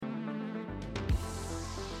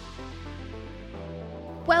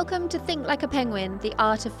Welcome to Think Like a Penguin, the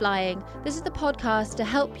art of flying. This is the podcast to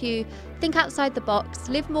help you think outside the box,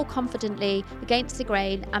 live more confidently against the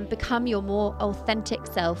grain, and become your more authentic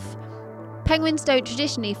self. Penguins don't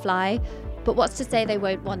traditionally fly, but what's to say they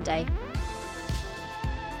won't one day?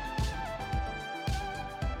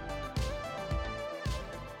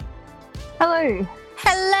 Hello.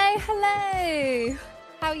 Hello.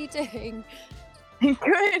 How are you doing?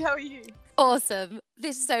 Good, how are you? Awesome.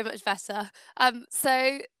 This is so much better.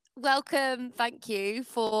 So welcome, thank you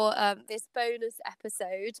for this bonus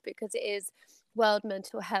episode because it is World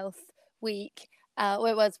Mental Health Week. Well,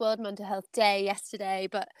 it was World Mental Health Day yesterday,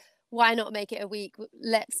 but why not make it a week?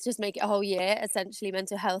 Let's just make it a whole year. Essentially,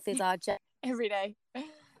 mental health is our job. Every day.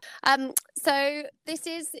 So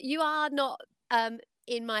you are not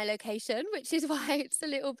in my location, which is why it's a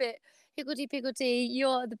little bit higgledy-piggledy.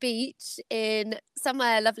 You're at the beach in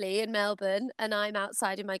somewhere lovely in Melbourne, and I'm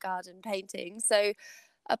outside in my garden painting. So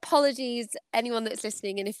apologies, anyone that's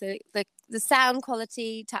listening, and if the sound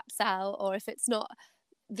quality taps out or if it's not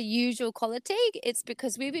the usual quality, it's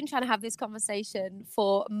because we've been trying to have this conversation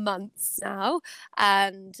for months now,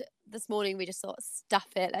 and this morning we just thought, stuff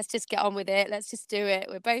it, let's just get on with it, let's just do it,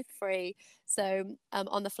 we're both free. So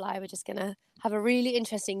on the fly we're just gonna have a really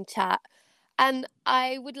interesting chat, and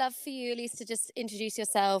I would love for you, Elise, to just introduce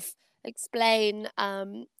yourself, explain a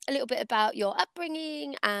little bit about your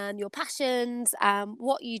upbringing and your passions,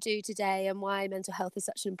 what you do today, and why mental health is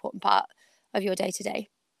such an important part of your day to day.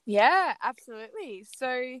 Yeah, absolutely.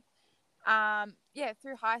 So,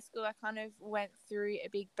 through high school, I kind of went through a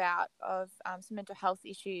big bout of some mental health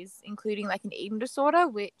issues, including like an eating disorder,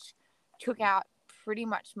 which took out pretty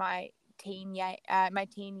much my teen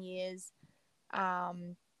years.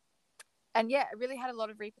 And yeah, it really had a lot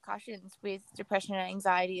of repercussions with depression and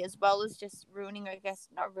anxiety, as well as just ruining, I guess,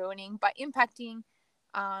 not ruining, but impacting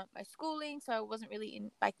my schooling. So I wasn't really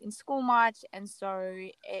in school much, and so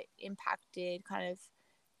it impacted kind of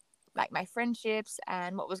like my friendships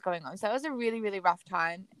and what was going on. So it was a really, really rough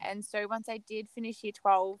time. And so once I did finish year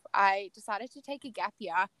 12, I decided to take a gap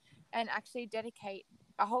year and actually dedicate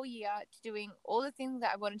a whole year to doing all the things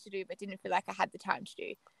that I wanted to do but didn't feel like I had the time to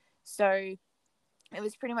do. So it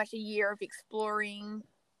was pretty much a year of exploring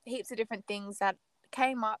heaps of different things that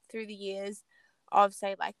came up through the years of,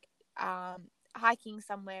 say, like hiking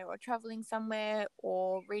somewhere or traveling somewhere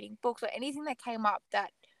or reading books or anything that came up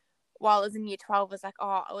that, while I was in year 12, I was like,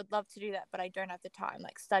 oh, I would love to do that, but I don't have the time.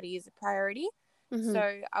 Like, study is a priority. Mm-hmm.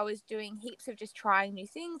 So I was doing heaps of just trying new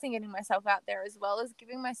things and getting myself out there, as well as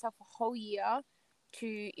giving myself a whole year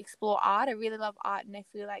to explore art. I really love art, and I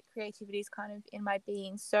feel like creativity is kind of in my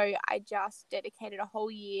being. So I just dedicated a whole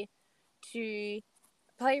year to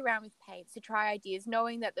play around with paints, to try ideas,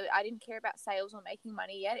 knowing that I didn't care about sales or making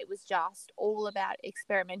money yet. It was just all about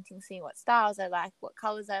experimenting, seeing what styles I liked, what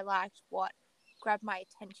colors I liked, what grabbed my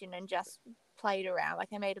attention, and just played around. Like,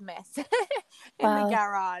 I made a mess in the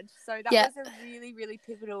garage. So that was a really, really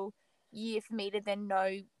pivotal year for me to then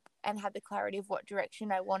know and have the clarity of what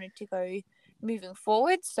direction I wanted to go moving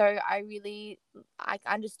forward. So I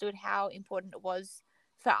understood how important it was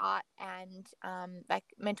for art and like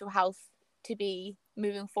mental health to be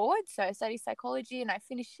moving forward. So I studied psychology, and I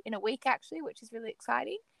finished in a week actually, which is really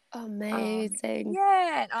exciting. Amazing.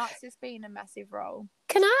 And art's just been a massive role.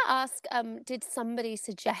 Can I ask, did somebody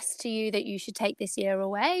suggest to you that you should take this year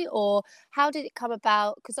away, or how did it come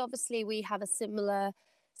about? Because obviously we have a similar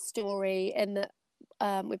story in that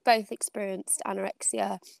we've both experienced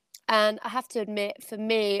anorexia, and I have to admit, for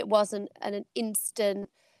me, it wasn't an instant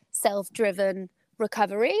self-driven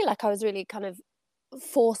recovery. Like, I was really kind of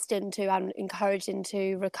forced into and encouraged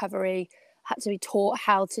into recovery, had to be taught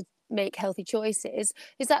how to make healthy choices.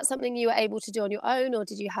 Is that something you were able to do on your own, or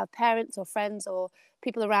did you have parents or friends or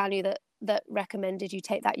people around you that recommended you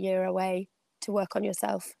take that year away to work on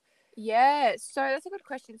yourself? Yeah, so that's a good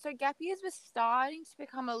question. So gap years were starting to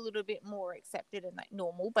become a little bit more accepted and like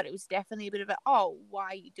normal, but it was definitely a bit of a, oh, why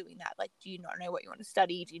are you doing that? Like, do you not know what you want to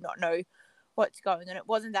study? Do you not know what's going on? It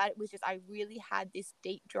wasn't that. It was just, I really had this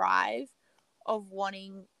deep drive of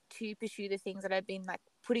wanting to pursue the things that I've been like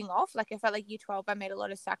putting off. Like, I felt like year 12, I made a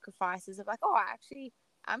lot of sacrifices of like, oh,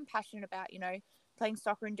 I'm passionate about, playing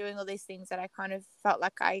soccer and doing all these things that I kind of felt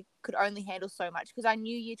like I could only handle so much, because I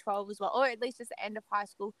knew year 12 as well, or at least just the end of high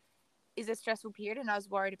school is a stressful period, and I was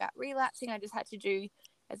worried about relapsing. I just had to do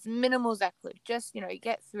as minimal as I could, just,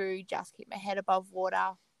 get through, just keep my head above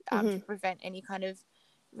water to prevent any kind of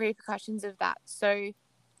repercussions of that. So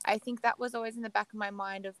I think that was always in the back of my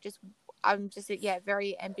mind of I'm just a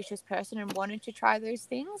very ambitious person and wanted to try those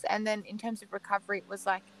things. And then in terms of recovery, it was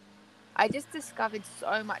like I just discovered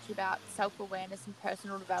so much about self-awareness and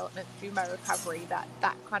personal development through my recovery that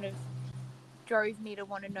kind of drove me to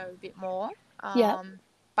want to know a bit more. Yeah.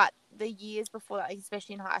 But the years before that, like,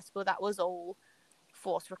 especially in high school, that was all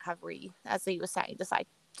forced recovery, as you were saying,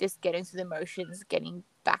 just getting through the motions, getting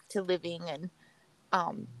back to living, and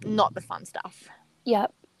not the fun stuff. Yeah.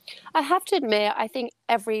 I have to admit, I think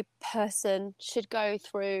every person should go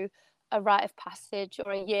through a rite of passage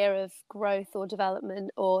or a year of growth or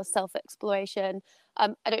development or self exploration.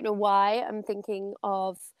 I don't know why I'm thinking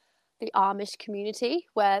of the Amish community,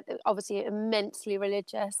 where they're obviously immensely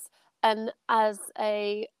religious, and as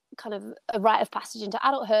a kind of a rite of passage into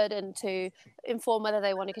adulthood and to inform whether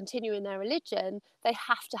they want to continue in their religion, they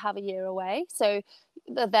have to have a year away. So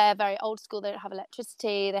they're very old school. They don't have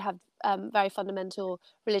electricity. They have very fundamental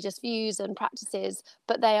religious views and practices,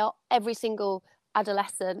 but they are every single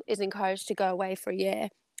adolescent is encouraged to go away for a year.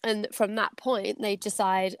 And from that point, they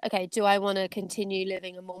decide, okay, do I want to continue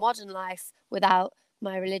living a more modern life without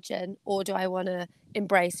my religion, or do I want to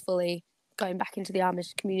embrace fully going back into the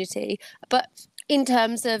Amish community? But in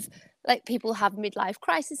terms of like people have midlife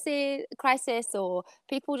crisis, or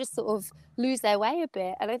people just sort of lose their way a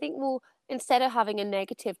bit, and I think, well, instead of having a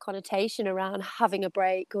negative connotation around having a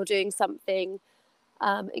break or doing something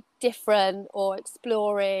different or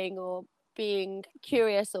exploring or being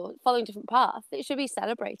curious or following different paths, it should be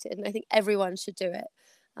celebrated. And I think everyone should do it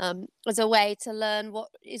as a way to learn what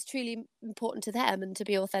is truly important to them and to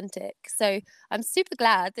be authentic. So I'm super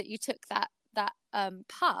glad that you took that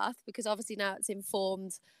path, because obviously now it's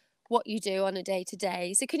informed what you do on a day to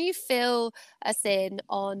day. So can you fill us in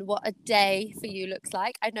on what a day for you looks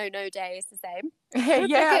like? I know no day is the same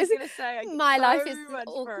Yeah, I was because gonna say I get my life is so much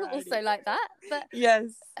also variety. like that. But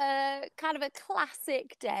Yes. kind of a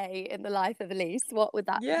classic day in the life of Elise, what would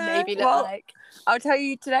that Yeah. maybe look Well, like? I'll tell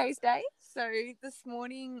you today's day. So this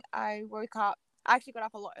morning I woke up. I actually got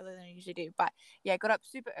up a lot earlier than I usually do, but yeah, got up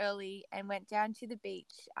super early and went down to the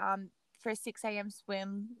beach for a 6 a.m.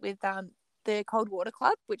 swim with the Cold Water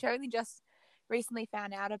Club, which I only just recently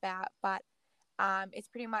found out about. But it's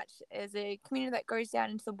pretty much as a community that goes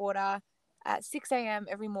down into the water at 6 a.m.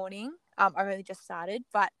 every morning. I've only just started,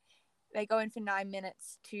 but they go in for 9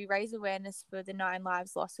 minutes to raise awareness for the 9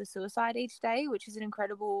 lives lost to suicide each day, which is an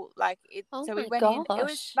incredible, like, it. Oh So we my went in, it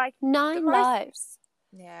was gosh, like the nine most, lives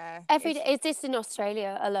yeah, every it's, day. Is this in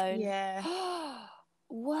Australia alone? yeah.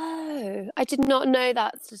 Whoa, I did not know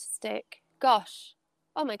that statistic. Gosh,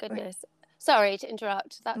 oh my goodness. Sorry to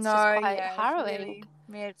interrupt. That's just No, quite yeah, harrowing.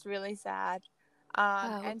 it's really sad.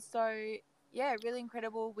 Wow. And so, yeah, really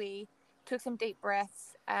incredible. We took some deep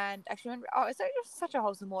breaths and actually went, oh, it's like just such a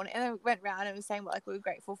wholesome morning. And then we went round and was saying what like we were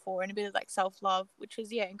grateful for and a bit of like self love, which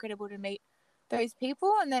was, yeah, incredible to meet those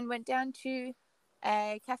people. And then went down to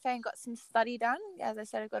a cafe and got some study done. As I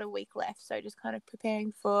said, I've got a week left. So just kind of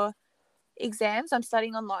preparing for exams. I'm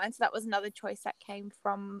studying online. So that was another choice that came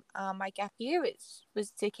from my gap year, which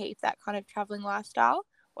was to keep that kind of traveling lifestyle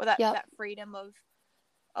or Yep. that freedom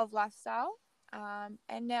of lifestyle.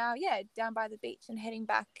 And now, yeah, down by the beach and heading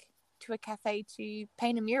back to a cafe to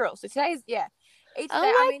paint a mural. So today's, yeah, each Oh day,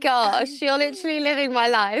 I my mean, gosh, you're literally living my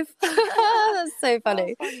life. That's so how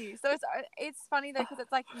funny. funny. So it's funny though, because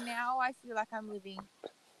it's like now I feel like I'm living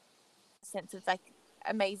a sense of like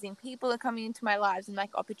amazing people are coming into my lives and like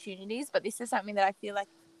opportunities. But this is something that I feel like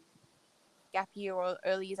gap year or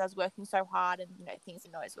early years I was working so hard and things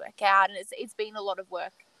didn't always work out, and it's been a lot of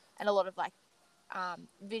work and a lot of like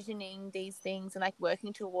visioning these things and like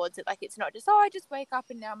working towards it. Like it's not just I just wake up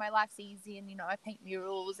and now my life's easy and I paint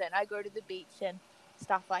murals and I go to the beach and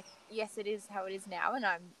stuff. Like, yes, it is how it is now and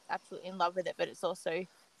I'm absolutely in love with it, but it's also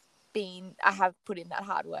been, I have put in that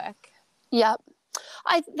hard work. Yep.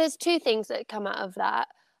 There's two things that come out of that.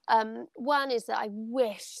 One is that I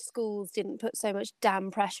wish schools didn't put so much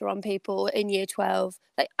damn pressure on people in year 12.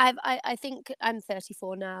 Like I think I'm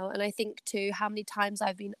 34 now, and I think too how many times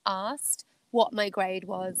I've been asked what my grade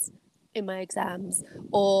was in my exams,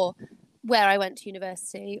 or where I went to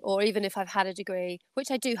university, or even if I've had a degree,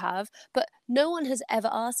 which I do have, but no one has ever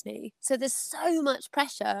asked me. So there's so much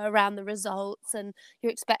pressure around the results, and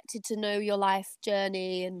you're expected to know your life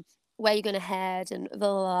journey and where you're going to head and blah, blah,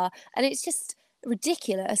 blah. And it's just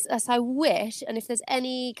ridiculous, as I wish. And if there's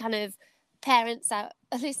any kind of parents out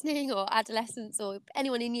listening, or adolescents, or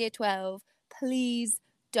anyone in year 12, please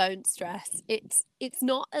don't stress. It's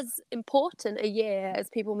not as important a year as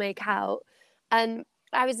people make out. And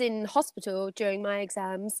I was in hospital during my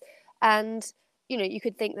exams, and you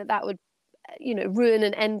could think that that would ruin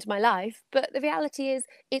and end my life, but the reality is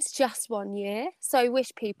it's just 1 year. So I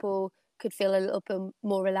wish people could feel a little bit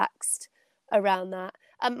more relaxed around that.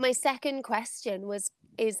 My second question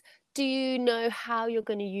is, do you know how you're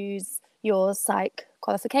going to use your psych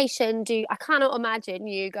qualification? I cannot imagine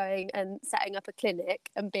you going and setting up a clinic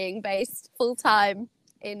and being based full time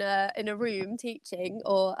in a room teaching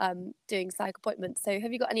or doing psych appointments. So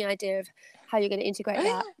have you got any idea of how you're going to integrate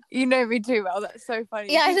that? You know me too well. That's so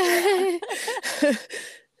funny. Yeah, I 'Cause, know.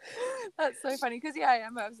 that's so funny because I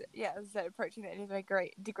am. As I said, approaching the end of my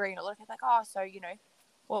degree, and a lot of people are like, oh, so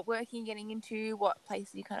what work are you getting into? What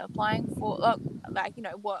place are you kind of applying for? Like,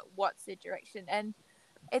 what's the direction? And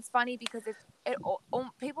it's funny because people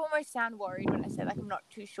almost sound worried when I say like I'm not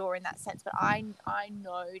too sure in that sense, but I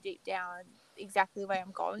know deep down exactly the way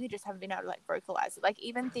I'm going. I just haven't been able to like vocalize it. Like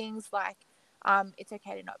even things like it's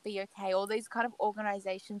okay to not be okay. All these kind of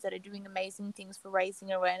organizations that are doing amazing things for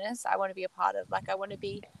raising awareness, I want to be a part of. Like I want to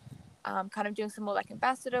be kind of doing some more like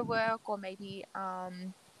ambassador work, or maybe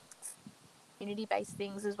community-based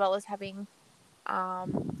things, as well as having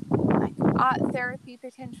like art therapy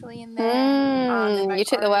potentially in there. And my You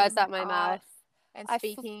took the words own out my art mouth. and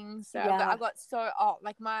speaking. So Yeah. I've got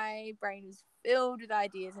like my brain is filled with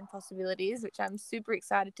ideas and possibilities, which I'm super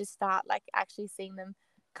excited to start like actually seeing them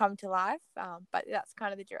come to life. But that's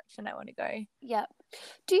kind of the direction I want to go. Yeah.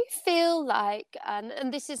 Do you feel like,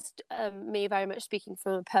 and this is me very much speaking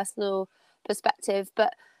from a personal perspective,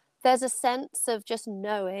 but there's a sense of just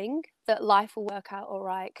knowing that life will work out all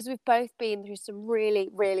right, because we've both been through some really,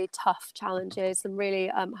 really tough challenges, some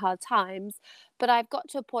really hard times. But I've got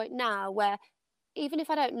to a point now where even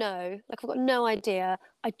if I don't know, like I've got no idea,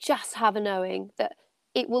 I just have a knowing that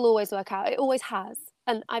it will always work out. It always has.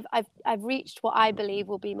 And I've reached what I believe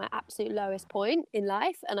will be my absolute lowest point in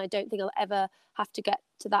life, and I don't think I'll ever have to get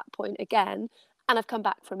to that point again. And I've come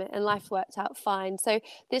back from it, and life worked out fine. So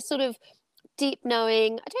this sort of deep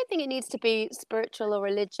knowing, I don't think it needs to be spiritual or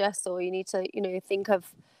religious, or you need to, think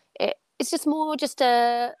of it. It's just more just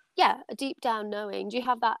a deep down knowing. Do you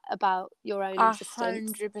have that about your own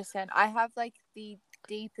existence? 100%. I have like the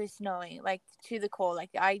deepest knowing, like to the core. Like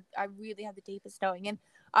I really have the deepest knowing, and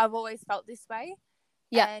I've always felt this way.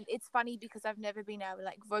 Yeah. And it's funny because I've never been able to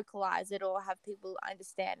like vocalize it or have people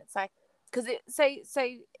understand. It's like because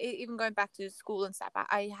even going back to school and stuff,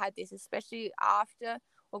 I had this, especially after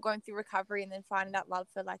or going through recovery and then finding that love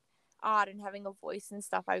for like art and having a voice and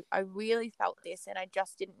stuff. I really felt this, and I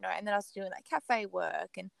just didn't know. And then I was doing like cafe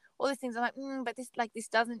work and all these things. I'm like, but this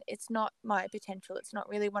doesn't, it's not my potential. It's not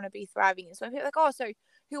really want to be thriving. And so people are like, oh, so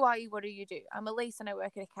who are you? What do you do? I'm Elise and I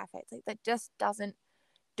work at a cafe. It's like, that just doesn't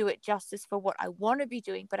do it justice for what I want to be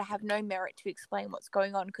doing, but I have no merit to explain what's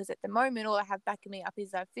going on, because at the moment all I have backing me up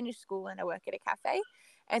is I've finished school and I work at a cafe.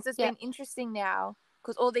 And so it's been interesting now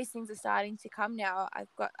because all these things are starting to come now.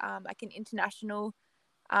 I've got like an international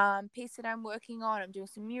piece that I'm working on. I'm doing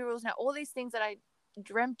some murals now. All these things that I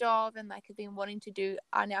dreamt of and like have been wanting to do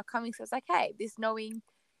are now coming. So it's like, hey, this knowing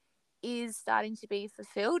is starting to be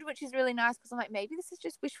fulfilled, which is really nice, because I'm like, maybe this is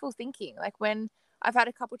just wishful thinking. Like when I've had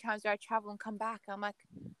a couple of times where I travel and come back, I'm like,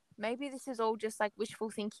 maybe this is all just like wishful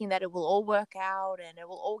thinking, that it will all work out and it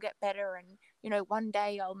will all get better, and one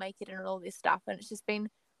day I'll make it and all this stuff. And it's just been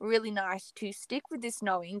really nice to stick with this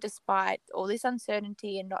knowing despite all this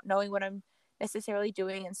uncertainty and not knowing what I'm necessarily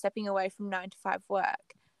doing, and stepping away from 9 to 5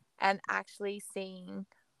 work and actually seeing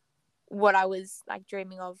what I was like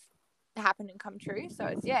dreaming of happen and come true. So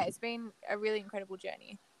it's been a really incredible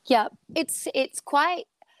journey. Yeah, it's quite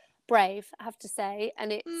brave, I have to say,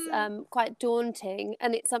 and it's quite daunting,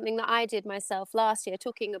 and it's something that I did myself last year,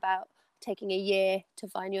 talking about taking a year to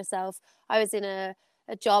find yourself. I was in a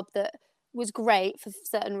job that was great for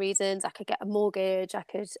certain reasons. I could get a mortgage, I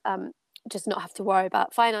could just not have to worry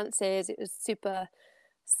about finances. It was super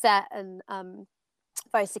set and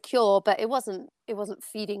very secure, but it wasn't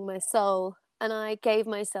feeding my soul. And I gave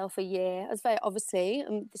myself a year. I was very, obviously,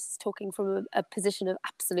 this is talking from a position of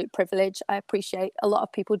absolute privilege. I appreciate a lot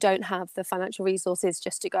of people don't have the financial resources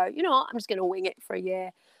just to go, you know what, I'm just going to wing it for a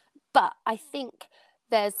year. But I think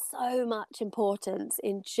there's so much importance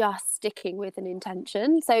in just sticking with an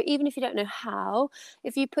intention. So even if you don't know how,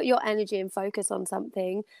 if you put your energy and focus on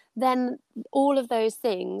something, then all of those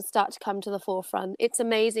things start to come to the forefront. It's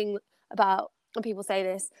amazing about, and people say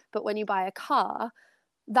this, but when you buy a car,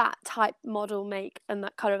 that type, model, make, and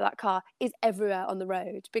that color of that car is everywhere on the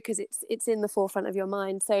road, because it's in the forefront of your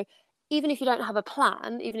mind. So even if you don't have a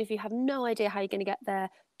plan, even if you have no idea how you're going to get there,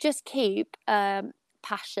 just keep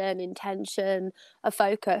passion, intention, a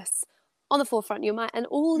focus on the forefront of your mind, and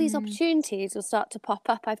all these opportunities will start to pop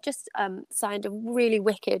up. I've just signed a really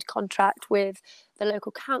wicked contract with the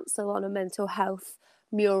local council on a mental health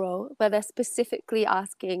mural, where they're specifically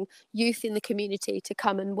asking youth in the community to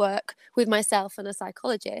come and work with myself and a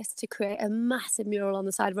psychologist to create a massive mural on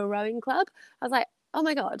the side of a rowing club. I was like, oh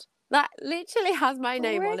my God, That literally has my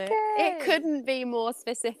name on it. It Wicked. couldn't be more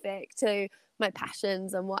specific to my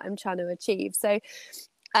passions and what I'm trying to achieve. So,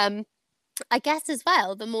 um, I guess as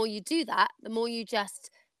well, the more you do that, the more you just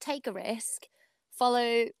take a risk,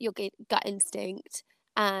 follow your gut instinct,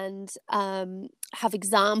 and have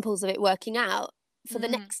examples of it working out. For the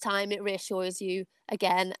Mm. next time, it reassures you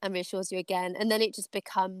again and reassures you again. And then it just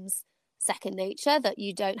becomes second nature that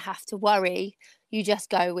you don't have to worry. You just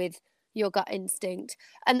go with your gut instinct.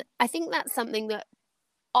 And I think that's something that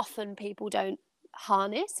often people don't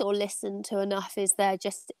harness or listen to enough is their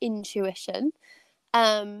just intuition.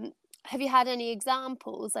 um, have you had any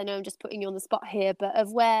examples? I know I'm just putting you on the spot here, but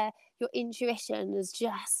of where your intuition has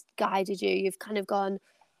just guided you. You've kind of gone,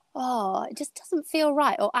 oh, it just doesn't feel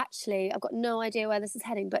right. Or actually, I've got no idea where this is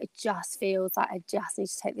heading, but it just feels like I just need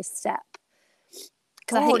to take this step.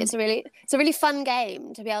 Because I Oh, think it's a really fun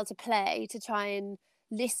game to be able to play, to try and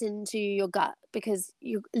listen to your gut, because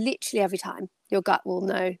you literally every time your gut will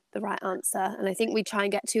know the right answer. And I think we try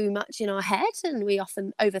and get too much in our head, and we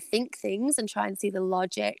often overthink things and try and see the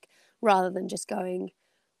logic rather than just going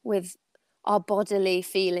with our bodily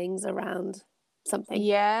feelings around something.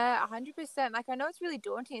 yeah, 100%. Like, I know it's really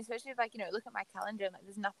daunting, especially if, like, look at my calendar and, like,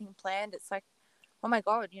 there's nothing planned. It's like, oh my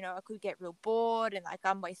God, I could get real bored and, like,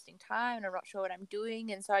 I'm wasting time and I'm not sure what I'm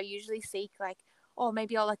doing. And so I usually seek, like, oh,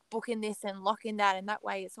 maybe I'll, like, book in this and lock in that. And that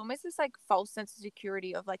way it's almost this, like, false sense of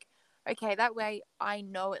security of, like, okay, that way I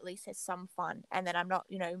know at least there's some fun and then I'm not,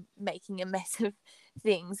 making a mess of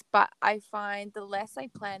things. But I find the less I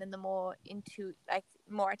plan and the more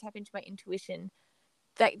I tap into my intuition,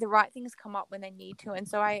 like the right things come up when they need to. And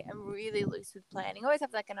so I am really loose with planning. I always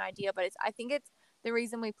have like an idea, but I think it's the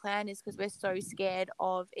reason we plan is because we're so scared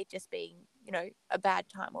of it just being, a bad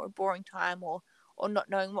time or a boring time or not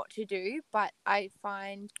knowing what to do. But I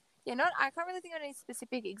find, I can't really think of any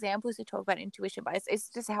specific examples to talk about intuition, but it's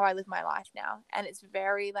just how I live my life now. And it's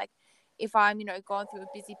very like, if I'm, going through a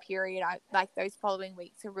busy period, I like those following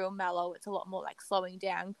weeks are real mellow. It's a lot more like slowing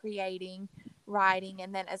down, creating, writing.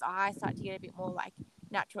 And then as I start to get a bit more like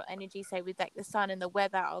natural energy, say with like the sun and the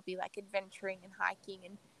weather, I'll be like adventuring and hiking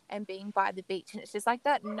and being by the beach. And it's just like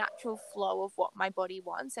that natural flow of what my body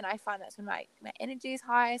wants. And I find that's when my energy is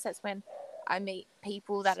highest. That's when I meet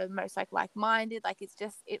people that are most like-minded. Like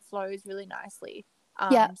it flows really nicely.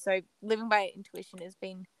 Yeah. So living by intuition has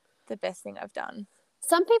been the best thing I've done.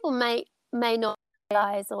 Some people may not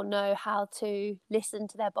realize or know how to listen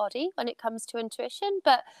to their body when it comes to intuition,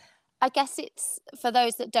 but I guess it's for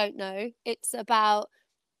those that don't know, it's about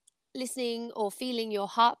listening or feeling your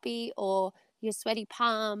heartbeat or your sweaty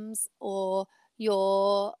palms or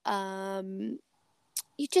your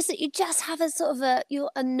you just have a sort of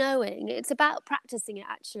a knowing. It's about practicing it.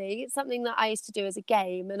 Actually, it's something that I used to do as a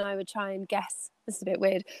game, and I would try and guess. This is a bit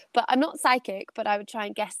weird, but I'm not psychic, but I would try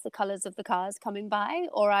and guess the colors of the cars coming by,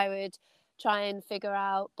 or I would try and figure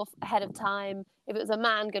out ahead of time if it was a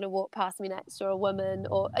man going to walk past me next or a woman.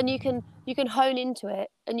 And you can hone into it,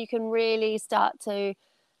 and you can really start to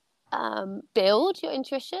build your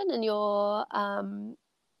intuition and your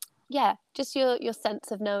just your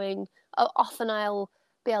sense of knowing. Often I'll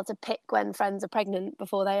be able to pick when friends are pregnant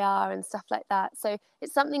before they are and stuff like that. So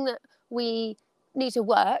it's something that we need to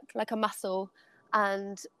work like a muscle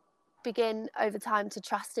and begin over time to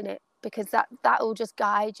trust in it, because that will just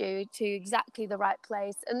guide you to exactly the right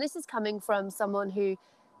place. And this is coming from someone who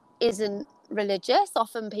isn't religious.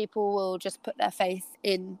 Often people will just put their faith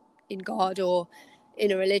in God or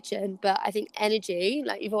in a religion, but I think energy,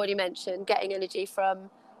 like you've already mentioned, getting energy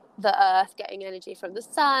from the earth, getting energy from the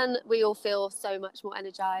sun, we all feel so much more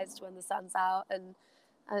energized when the sun's out and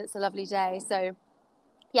it's a lovely day. So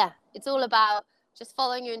yeah, it's all about just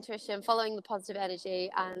following your intuition, following the positive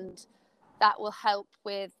energy, and that will help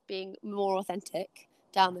with being more authentic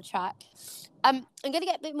down the track. I'm going to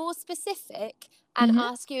get a bit more specific and Mm-hmm.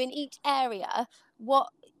 ask you in each area what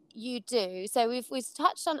you do. So we've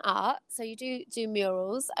touched on art, so you do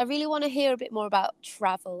murals. I really want to hear a bit more about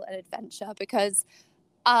travel and adventure, because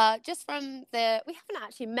just from we haven't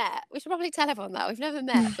actually met. We should probably tell everyone that we've never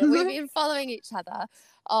met, but we've been following each other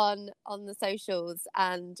on the socials,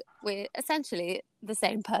 and we're essentially the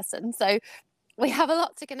same person. So we have a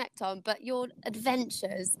lot to connect on. But your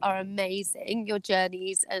adventures are amazing, your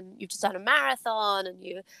journeys, and you've just done a marathon and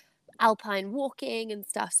you alpine walking and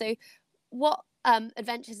stuff. So what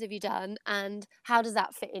adventures have you done, and how does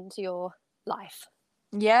that fit into your life?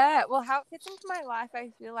 Yeah, well, how it fits into my life,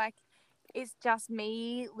 I feel like it's just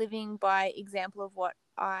me living by example of what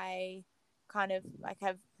I kind of like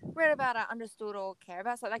have read about, I understood or care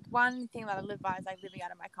about. So like one thing that I live by is like living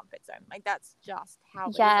out of my comfort zone. Like that's just how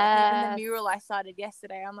it is. Like even the Yes. mural I started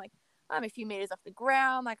yesterday, I'm like, I'm a few meters off the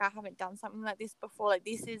ground. Like I haven't done something like this before. Like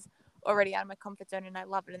this is already out of my comfort zone and I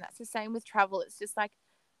love it. And that's the same with travel. It's just like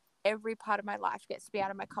every part of my life gets to be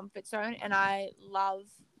out of my comfort zone, and I love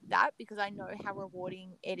that because I know how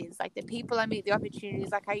rewarding it is. Like the people I meet, the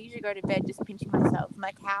opportunities. Like I usually go to bed just pinching myself. I'm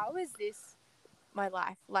like, how is this my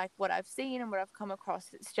life? Like what I've seen and what I've come across,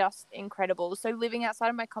 it's just incredible. So living outside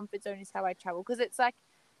of my comfort zone is how I travel, because it's like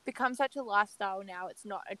become such a lifestyle now. It's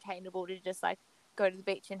not attainable to just like go to the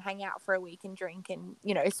beach and hang out for a week and drink and,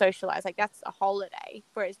 you know, socialize. Like that's a holiday,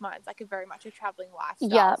 whereas mine's like a very much a traveling lifestyle.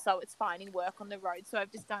 Yeah. So it's finding work on the road. So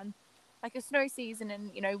I've just done like a snow season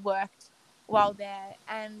and, you know, worked while there.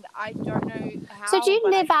 And I don't know So do how, you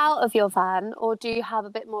but live out of your van, or do you have a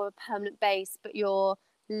bit more of a permanent base, but you're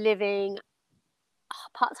living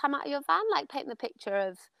part-time out of your van? Like paint the picture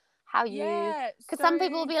of how you, yeah. because some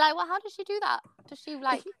people will So be like, well, how does she do that? Does she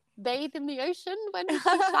like bathe in the ocean? When does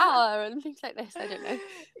she shower and things like this? I don't know.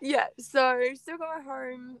 yeah, so still got my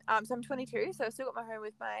home. So I'm 22, so I still got my home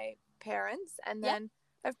with my parents, and Yeah. then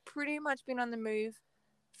I've pretty much been on the move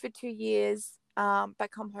for 2 years. But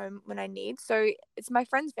come home when I need. So it's my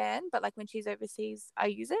friend's van, but like when she's overseas, I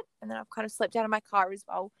use it, and then I've kind of slept out of my car as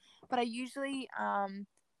well. But I usually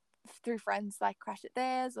through friends like crash at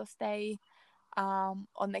theirs or stay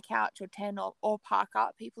on the couch or tent or park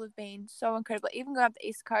up. People have been so incredible. Even going up the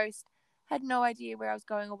East Coast, had no idea where I was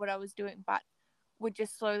going or what I was doing, but would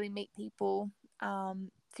just slowly meet people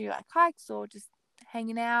through like hikes or just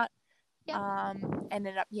hanging out. Yeah.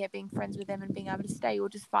 Ended up being friends with them and being able to stay or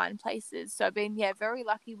just find places. So I've been very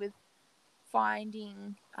lucky with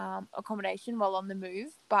finding accommodation while on the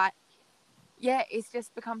move. But yeah, it's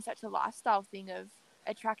just become such a lifestyle thing of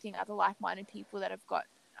attracting other like-minded people that have got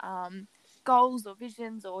goals or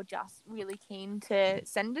visions or just really keen to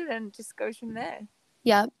send it, and it just goes from there.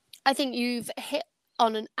 Yeah. I think you've hit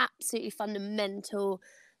on an absolutely fundamental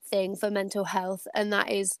thing for mental health, and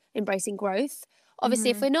that is embracing growth. Obviously,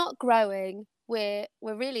 if Mhm. we're not growing, we're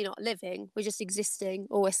really not living. We're just existing,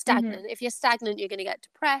 or we're Mhm. stagnant. If you're stagnant, you're going to get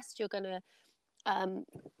depressed. You're going to,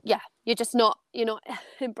 yeah, you're not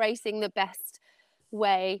embracing the best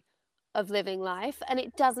way of living life. And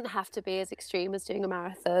it doesn't have to be as extreme as doing a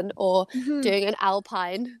marathon or Mhm. doing an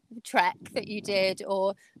alpine trek that you did,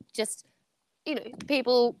 or just,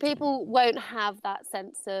 people won't have that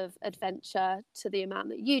sense of adventure to the amount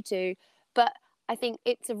that you do. But I think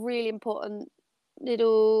it's a really important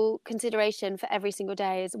little consideration for every single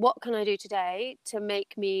day is, what can I do today to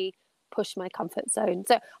make me push my comfort zone?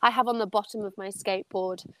 So I have on the bottom of my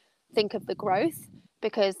skateboard, think of the growth,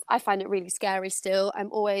 because I find it really scary still.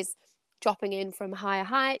 I'm always dropping in from higher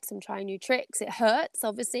heights. I'm trying new tricks. It hurts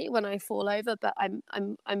obviously when I fall over, but I'm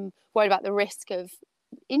worried about the risk of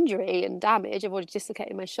injury and damage. I've already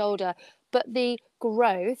dislocated my shoulder. But the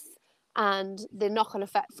growth and the knock-on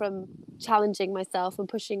effect from challenging myself and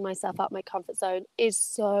pushing myself out my comfort zone is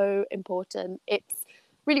so important. It's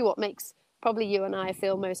really what makes probably you and I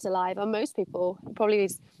feel most alive, and most people probably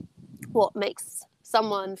is what makes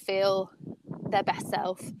someone feel their best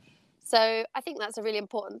self. So I think that's a really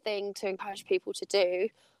important thing to encourage people to do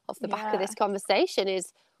off the back of Yeah. this conversation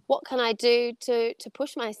is, what can I do to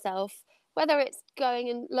push myself, whether it's going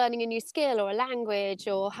and learning a new skill or a language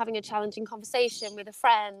or having a challenging conversation with a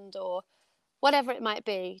friend or whatever it might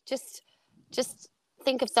be. Just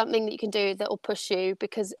think of something that you can do that will push you,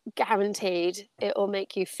 because guaranteed it will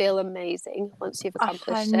make you feel amazing once you've A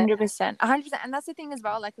accomplished it. 100%. 100%. And that's the thing as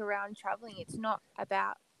well, like around traveling, it's not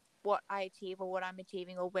about what I achieve or what I'm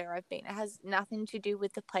achieving or where I've been. It has nothing to do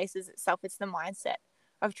with the places itself. It's the mindset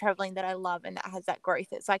of traveling that I love and that has that growth.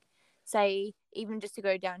 It's like, say, even just to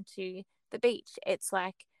go down to the beach, it's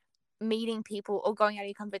like meeting people or going out of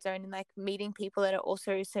your comfort zone and like meeting people that are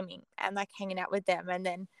also swimming and like hanging out with them and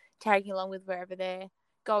then tagging along with wherever they're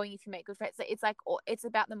going if you make good friends. It's like, it's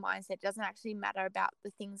about the mindset. It doesn't actually matter about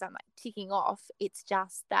the things I'm like ticking off. It's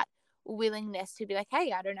just that willingness to be like,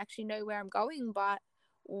 hey, I don't actually know where I'm going, but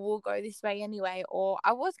we'll go this way anyway. Or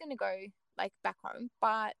I was going to go like back home,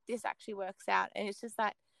 but this actually works out. And it's just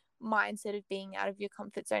that mindset of being out of your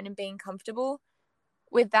comfort zone and being comfortable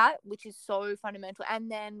with that, which is so fundamental.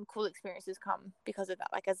 And then cool experiences come because of that,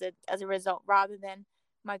 like as a result, rather than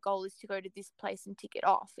my goal is to go to this place and tick it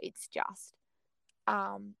off. It's just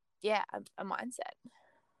a mindset.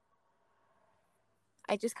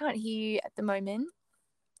 I just can't hear you at the moment.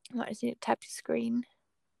 I might just need to tap your screen.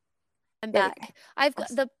 I'm There we go. back. I've got,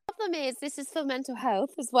 Awesome. the problem is, this is for mental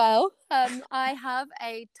health as well. I have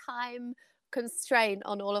a time constraint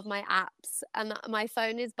on all of my apps, and my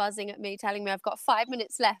phone is buzzing at me telling me I've got 5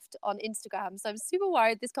 minutes left on Instagram. So I'm super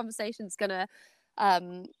worried this conversation's gonna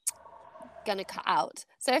um gonna cut out.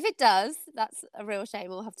 So if it does, that's a real shame.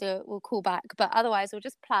 We'll call back, but otherwise we'll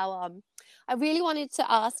just plow on. I really wanted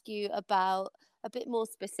to ask you about a bit more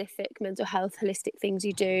specific mental health holistic things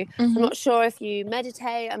you do. So I'm Mm-hmm. not sure if you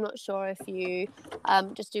meditate. I'm not sure if you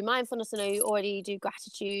just do mindfulness. I know you already do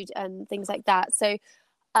gratitude and things like that. So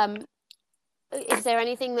um, is there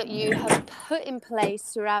anything that you have put in place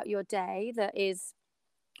throughout your day that is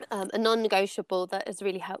a non-negotiable that has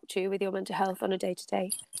really helped you with your mental health on a day-to-day?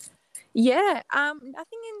 Yeah,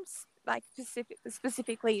 nothing in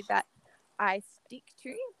specifically that I stick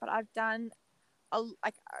to, but I've done a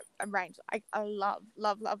range. I love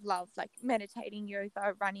like meditating,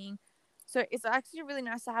 yoga, running. So it's actually really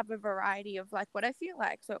nice to have a variety of like what I feel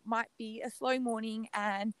like. So it might be a slow morning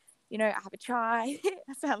and I have a chai.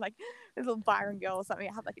 I sound like a little Byron girl or something.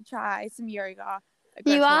 I have like a chai, some yoga, I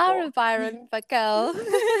go You for a are a walk. Byron, but girl,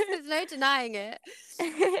 there's no denying it.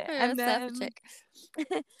 You're a and surfer then chick.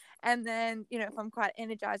 and then if I'm quite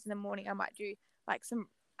energized in the morning, I might do like some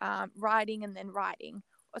writing and then writing.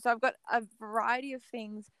 So I've got a variety of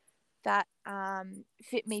things that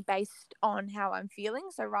fit me based on how I'm feeling.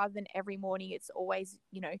 So rather than every morning, it's always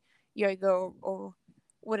yoga or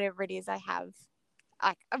whatever it is. I have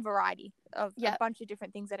like a variety of a Yeah. bunch of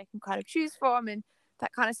different things that I can kind of choose from, and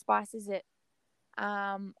that kind of spices it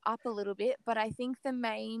up a little bit. But I think the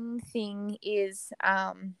main thing is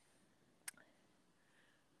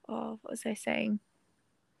what was I saying?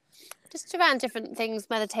 Just around different things,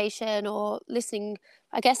 meditation or listening,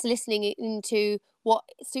 I guess listening into what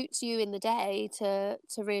suits you in the day to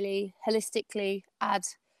really holistically add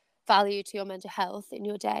value to your mental health in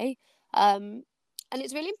your day. And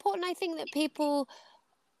it's really important, I think, that people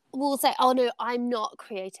will say, oh no, I'm not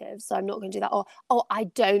creative, so I'm not going to do that. Or, oh, I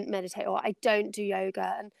don't meditate, or I don't do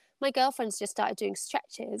yoga. And my girlfriend's just started doing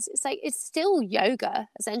stretches. It's like, it's still yoga,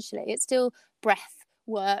 essentially. It's still breath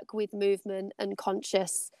work with movement and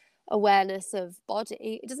conscious awareness of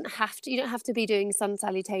body. It doesn't have to, you don't have to be doing sun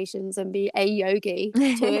salutations and be a yogi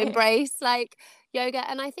to embrace like yoga.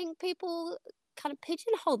 And I think people kind of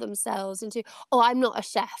pigeonhole themselves into, oh, I'm not a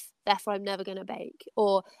chef, therefore I'm never going to bake.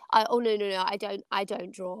 Or oh no, I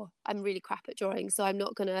don't draw. I'm really crap at drawing, so I'm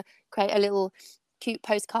not going to create a little cute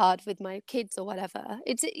postcard with my kids or whatever.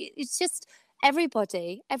 It's just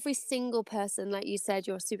everybody, every single person, like you said,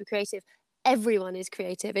 you're super creative. Everyone is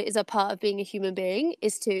creative. It is a part of being a human being,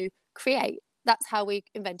 is to create. That's how we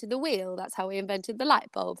invented the wheel. That's how we invented the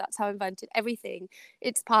light bulb. That's how we invented everything.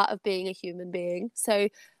 It's part of being a human being. So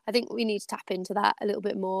I think we need to tap into that a little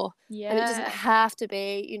bit more. And it doesn't Yeah. have to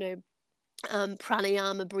be,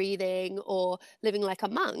 pranayama breathing or living like a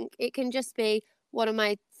monk. It can just be, what are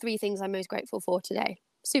my 3 things I'm most grateful for today?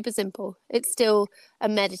 Super simple. It's still a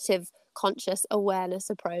meditative, conscious awareness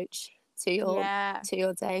approach to your Yeah.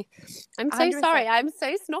 day. I'm so 100%. sorry. I'm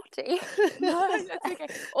so snotty. No, that's okay.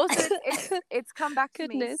 Also, it's come back to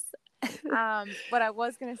me. Goodness. What I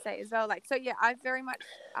was gonna say as well. Like, so yeah, I very much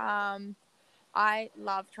I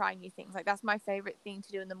love trying new things. Like, that's my favorite thing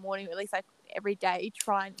to do in the morning, or at least like every day,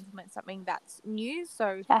 try and implement something that's new.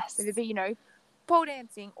 So Yes. whether it be, pole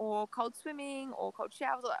dancing or cold swimming or cold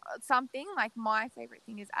showers or something, like my favorite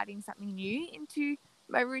thing is adding something new into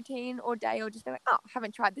my routine or day, or just be like, oh, I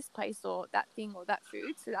haven't tried this place or that thing or that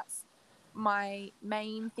food. So that's my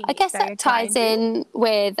main thing I guess that I that try ties and do. in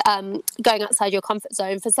with going outside your comfort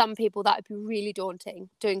zone. For some people, that would be really daunting,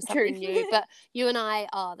 doing True. something new. But you and I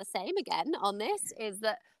are the same again on this, is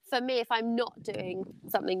that for me, if I'm not doing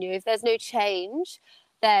something new, if there's no change,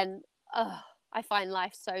 then I find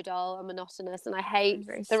life so dull and monotonous, and I hate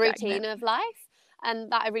Very the routine stagnant. of life.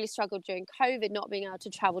 And that I really struggled during COVID, not being able to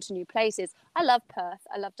travel to new places. I love Perth.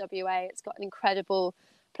 I love WA. It's got an incredible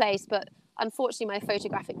place, but unfortunately my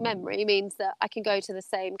photographic memory means that I can go to the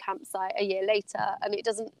same campsite a year later and it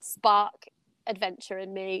doesn't spark adventure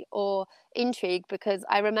in me or intrigue, because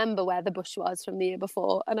I remember where the bush was from the year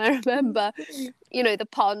before, and I remember the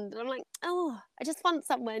pond, and I'm like, oh, I just want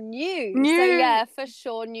somewhere new. So New. yeah, for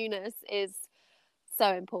sure, newness is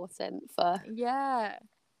so important for Yeah.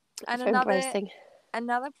 And embracing.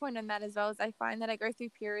 another point on that as well is I find that I go through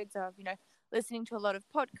periods of, listening to a lot of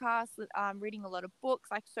podcasts, reading a lot of books,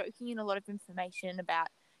 like soaking in a lot of information about,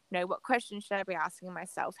 what questions should I be asking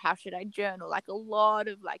myself? How should I journal? Like a lot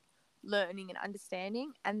of like learning and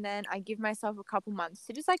understanding. And then I give myself a couple months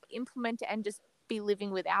to just like implement it and just be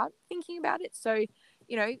living without thinking about it. So,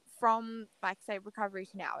 from like say recovery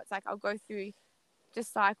to now, it's like I'll go through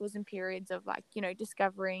just cycles and periods of like,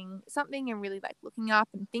 discovering something and really like looking up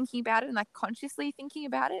and thinking about it and like consciously thinking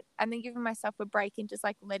about it, and then giving myself a break and just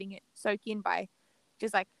like letting it soak in by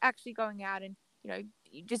just like actually going out and,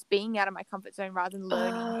 just being out of my comfort zone rather than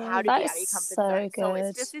learning how to That be is out of your comfort so zone. So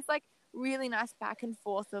it's good. just this like really nice back and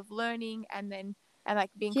forth of learning and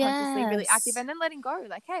like being consciously really active, Yes. and then letting go,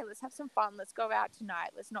 like, hey, let's have some fun, let's go out tonight,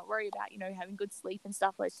 let's not worry about, having good sleep and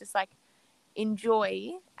stuff, let's just like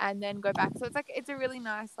enjoy and then go back. So it's like, it's a really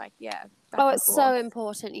nice, like, yeah, back Oh, and it's so forth.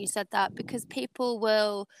 important you said that, because people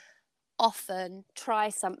will often try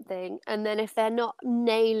something, and then if they're not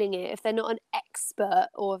nailing it, if they're not an expert,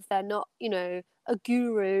 or if they're not, a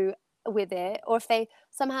guru with it, or if they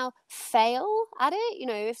somehow fail at it,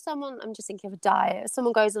 if someone, I'm just thinking of a diet, if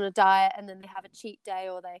someone goes on a diet and then they have a cheat day,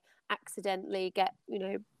 or they accidentally get,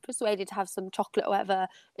 persuaded to have some chocolate or whatever,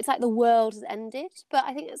 it's like the world has ended. But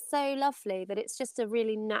I think it's so lovely that it's just a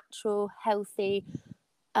really natural, healthy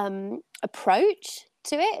approach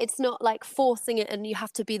to it. It's not like forcing it and you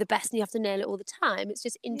have to be the best and you have to nail it all the time. It's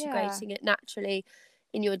just Yeah. integrating it naturally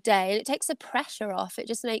in your day, and it takes the pressure off. It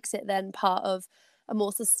just makes it then part of a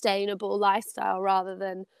more sustainable lifestyle, rather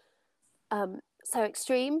than so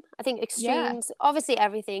extreme. I think Yeah. extremes, obviously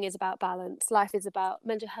everything is about balance. Life is about,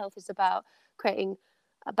 mental health is about creating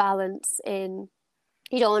a balance in,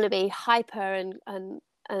 you don't want to be hyper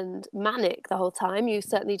and manic the whole time. You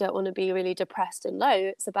certainly don't want to be really depressed and low.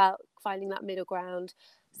 It's about finding that middle ground.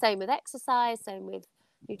 Same with exercise, same with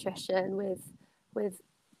nutrition, with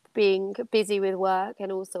being busy with work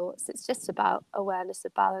and all sorts. It's just about awareness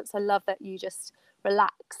of balance. I love that you just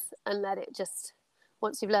relax and let it just,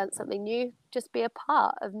 once you've learned something new, just be a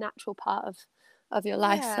natural part of your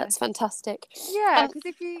life. Yeah. That's fantastic. Yeah, Um, because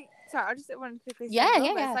if you, sorry, I just want to quickly say as yeah, well,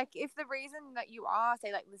 yeah, that it's yeah, like, if the reason that you are,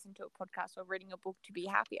 say, like, listening to a podcast or reading a book to be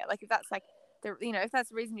happier, like, if that's like if that's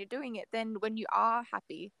the reason you're doing it, then when you are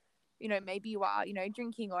happy, maybe you are,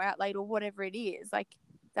 drinking or out late or whatever it is, like,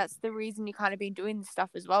 that's the reason you kind of been doing this stuff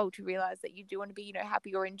as well, to realize that you do want to be,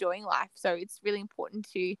 happy or enjoying life. So it's really important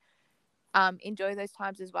to enjoy those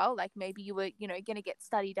times as well. Like, maybe you were, gonna get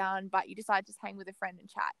study done, but you decide to just hang with a friend and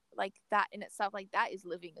chat. Like, that in itself, like, that is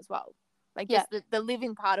living as well. Like, yeah, just the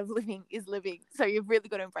living part of living is living. So you've really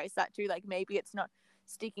got to embrace that too. Like, maybe it's not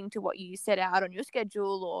sticking to what you set out on your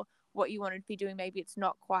schedule or what you wanted to be doing. Maybe it's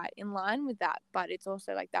not quite in line with that, but it's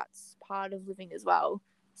also like, that's part of living as well.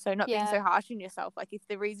 So not being yeah. so harsh on yourself. Like, if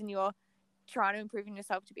the reason you're trying to improve in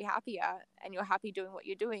yourself to be happier and you're happy doing what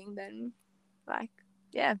you're doing, then, like,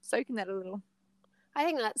 yeah, soak in that a little. I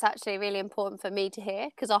think that's actually really important for me to hear,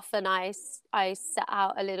 because often I set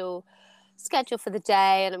out a little schedule for the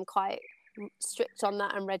day and I'm quite strict on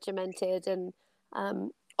that and regimented. And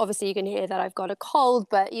obviously, you can hear that I've got a cold,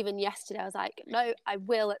 but even yesterday I was like, no, I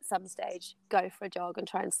will at some stage go for a jog and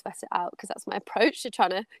try and sweat it out, because that's my approach to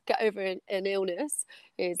trying to get over an illness,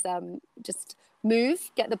 is just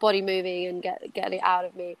move, get the body moving and get it out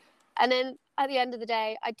of me. And then at the end of the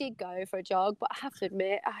day, I did go for a jog, but I have to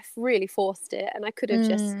admit, I really forced it, and I could have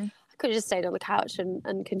just Mm. stayed on the couch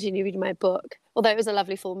and continued reading my book. Although it was a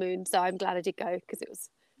lovely full moon, so I'm glad I did go, because it was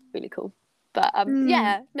really cool. But Mm.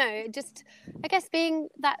 yeah, no, just, I guess being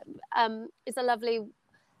that is a lovely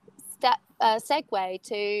segue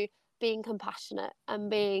to being compassionate and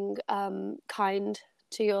being kind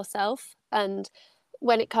to yourself. And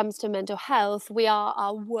when it comes to mental health, we are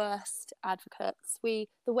our worst advocates. The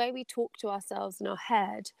way we talk to ourselves in our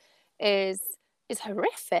head is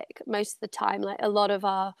horrific most of the time. Like, a lot of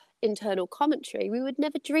our internal commentary, we would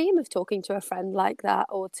never dream of talking to a friend like that,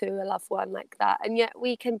 or to a loved one like that, and yet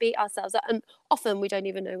we can beat ourselves up, and often we don't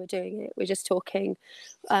even know we're doing it. We're just talking.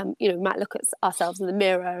 We might look at ourselves in the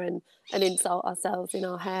mirror and insult ourselves in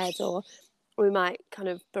our head, or we might kind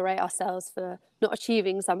of berate ourselves for not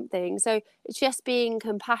achieving something. So it's just being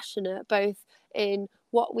compassionate, both in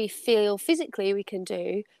what we feel physically we can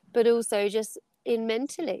do, but also just in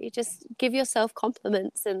mentally. Just give yourself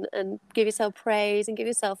compliments, and give yourself praise, and give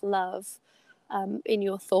yourself love in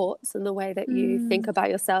your thoughts and the way that you think Mm. about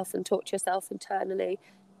yourself and talk to yourself internally.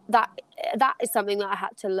 That is something that I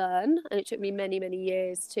had to learn, and it took me many, many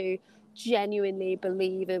years to genuinely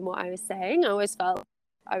believe in what I was saying. I always felt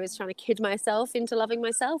I was trying to kid myself into loving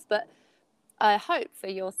myself, but I hope for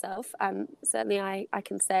yourself, and certainly I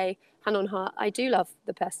can say, hand on heart, I do love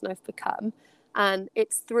the person I've become, and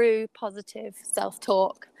it's through positive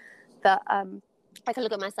self-talk that I can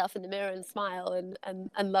look at myself in the mirror and smile,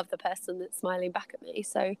 and love the person that's smiling back at me.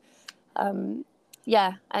 So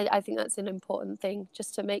yeah, I think that's an important thing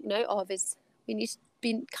just to make note of, is we need to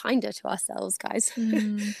be kinder to ourselves, guys,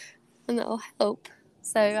 Mm. and that'll help.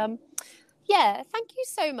 So yeah, thank you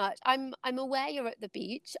so much. I'm aware you're at the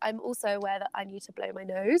beach. I'm also aware that I need to blow my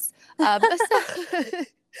nose. So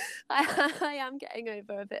I am getting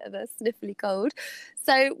over a bit of a sniffly cold.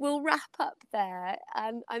 So we'll wrap up there.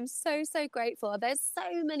 And I'm so, so grateful. There's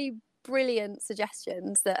so many brilliant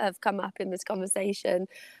suggestions that have come up in this conversation.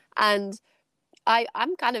 And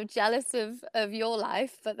I'm kind of jealous of your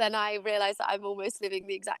life, but then I realize that I'm almost living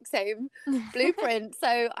the exact same blueprint.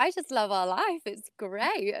 So I just love our life. It's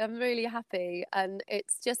great. I'm really happy, and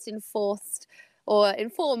it's just enforced or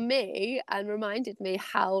informed me and reminded me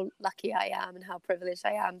how lucky I am and how privileged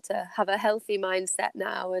I am to have a healthy mindset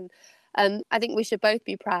now. And I think we should both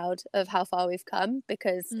be proud of how far we've come,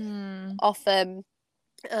 because Mm. often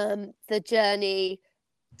the journey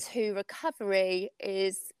to recovery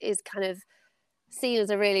is kind of seen as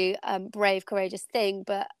a really brave, courageous thing,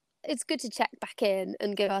 but it's good to check back in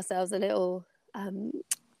and give ourselves a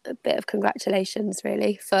bit of congratulations,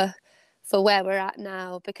 really, for where we're at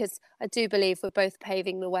now, because I do believe we're both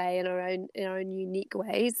paving the way in our own unique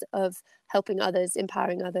ways of helping others,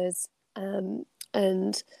 empowering others,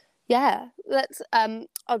 and yeah, let's. I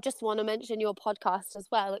just want to mention your podcast as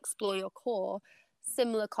well, Explore Your Core.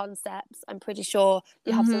 Similar concepts. I'm pretty sure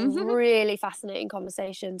you have some Mhm. really fascinating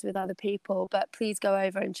conversations with other people, but please go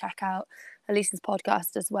over and check out Elise's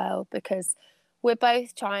podcast as well, because we're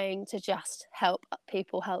both trying to just help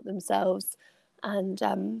people help themselves. And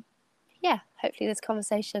yeah, hopefully this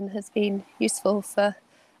conversation has been useful for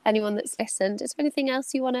anyone that's listened. Is there anything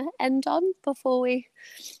else you want to end on before we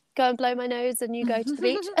go and blow my nose and you go to the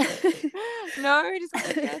beach? No, just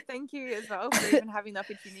want to thank you as well for even having the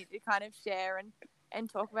opportunity to kind of share and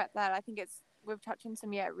talk about that. I think we've touched on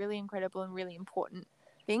some really incredible and really important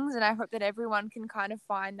things, and I hope that everyone can kind of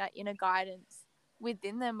find that inner guidance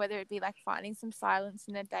within them, whether it be like finding some silence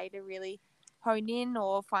in their day to really hone in,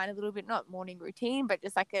 or find a little bit, not morning routine, but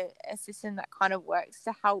just like a system that kind of works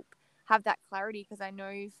to help have that clarity. Because I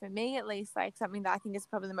know for me at least, like something that I think is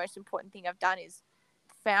probably the most important thing I've done is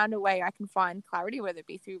found a way I can find clarity, whether it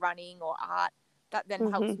be through running or art, that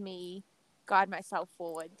then helps me guide myself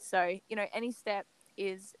forward. So, any step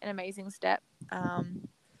is an amazing step.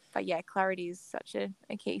 But yeah, clarity is such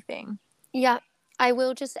a key thing. Yeah, I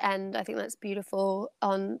will just end, I think that's beautiful,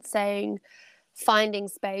 on saying finding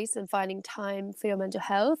space and finding time for your mental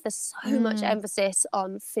health. There's so much emphasis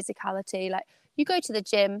on physicality. Like, you go to the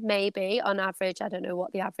gym, maybe on average, I don't know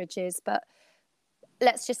what the average is, but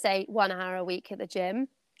let's just say 1 hour a week at the gym.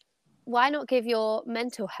 Why not give your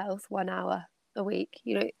mental health 1 hour a week?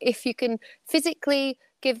 If you can physically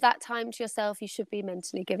give that time to yourself, you should be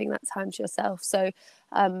mentally giving that time to yourself. So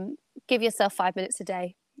give yourself 5 minutes a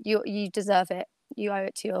day. You deserve it. You owe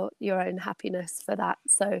it to your own happiness for that.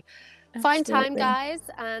 So find time, Absolutely. guys,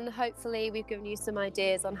 and hopefully we've given you some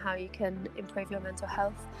ideas on how you can improve your mental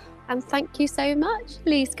health. And thank you so much.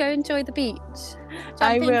 Elise, go enjoy the beach.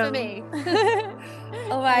 I Jump in for will. me. I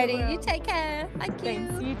Alrighty, you will. take care. Thank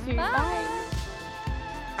Thanks, you. you too. Bye. Bye.